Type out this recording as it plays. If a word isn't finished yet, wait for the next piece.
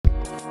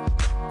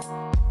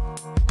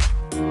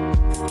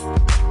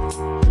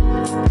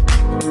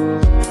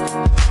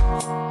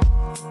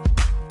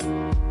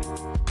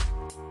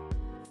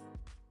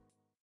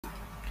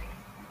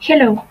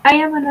Hello, I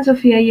am Ana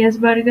Sofia Yes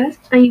Vargas.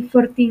 I am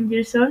 14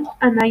 years old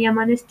and I am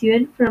a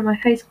student from a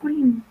high school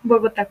in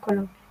Bogota,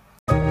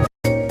 Colombia.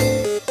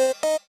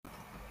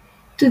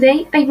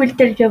 Today I will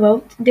tell you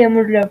about the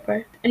Amur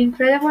Leopard, an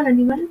incredible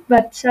animal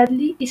but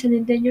sadly is an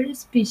endangered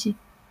species.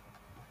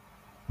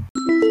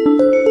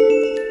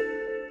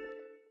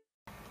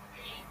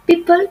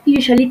 People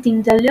usually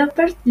think that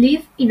leopards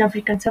live in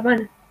African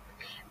savanna,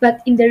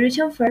 but in the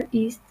Russian Far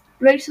East,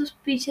 rare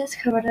species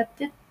have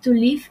adapted to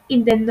live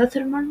in the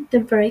northern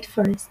temperate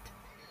forest.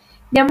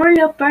 The Amur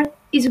leopard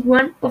is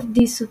one of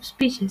these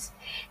subspecies.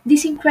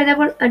 This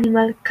incredible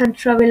animal can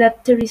travel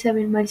at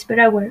 37 miles per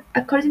hour.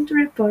 According to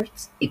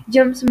reports, it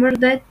jumps more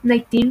than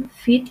 19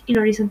 feet in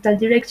horizontal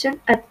direction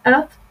and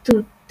up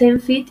to 10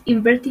 feet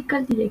in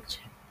vertical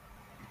direction.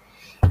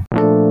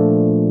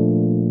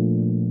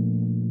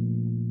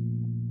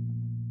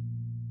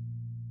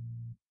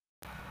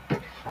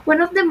 One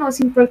of the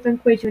most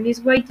important questions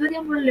is why do the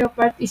Amur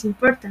leopard is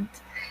important?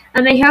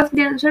 And I have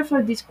the answer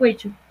for this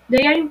question.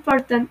 They are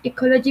important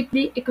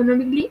ecologically,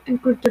 economically,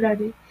 and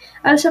culturally.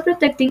 Also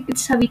protecting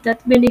its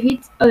habitat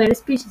benefits other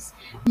species,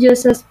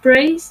 just as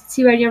prey,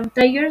 Siberian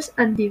tigers,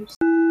 and deer.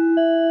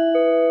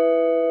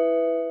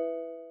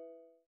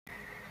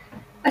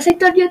 As I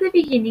told you at the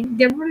beginning,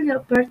 the Amur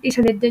leopard is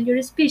an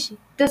endangered species,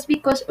 that's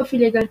because of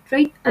illegal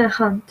trade and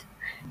hunt.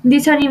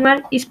 This animal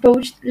is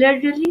poached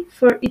largely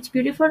for its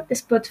beautiful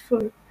spot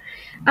fur.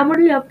 Amur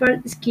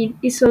leopard skin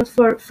is sold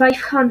for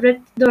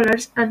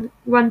 $500 and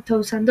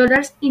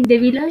 $1,000 in the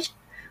village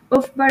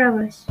of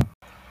Barabash.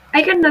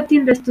 I got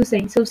nothing less to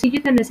say, so see you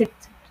the next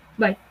episode.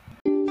 Bye.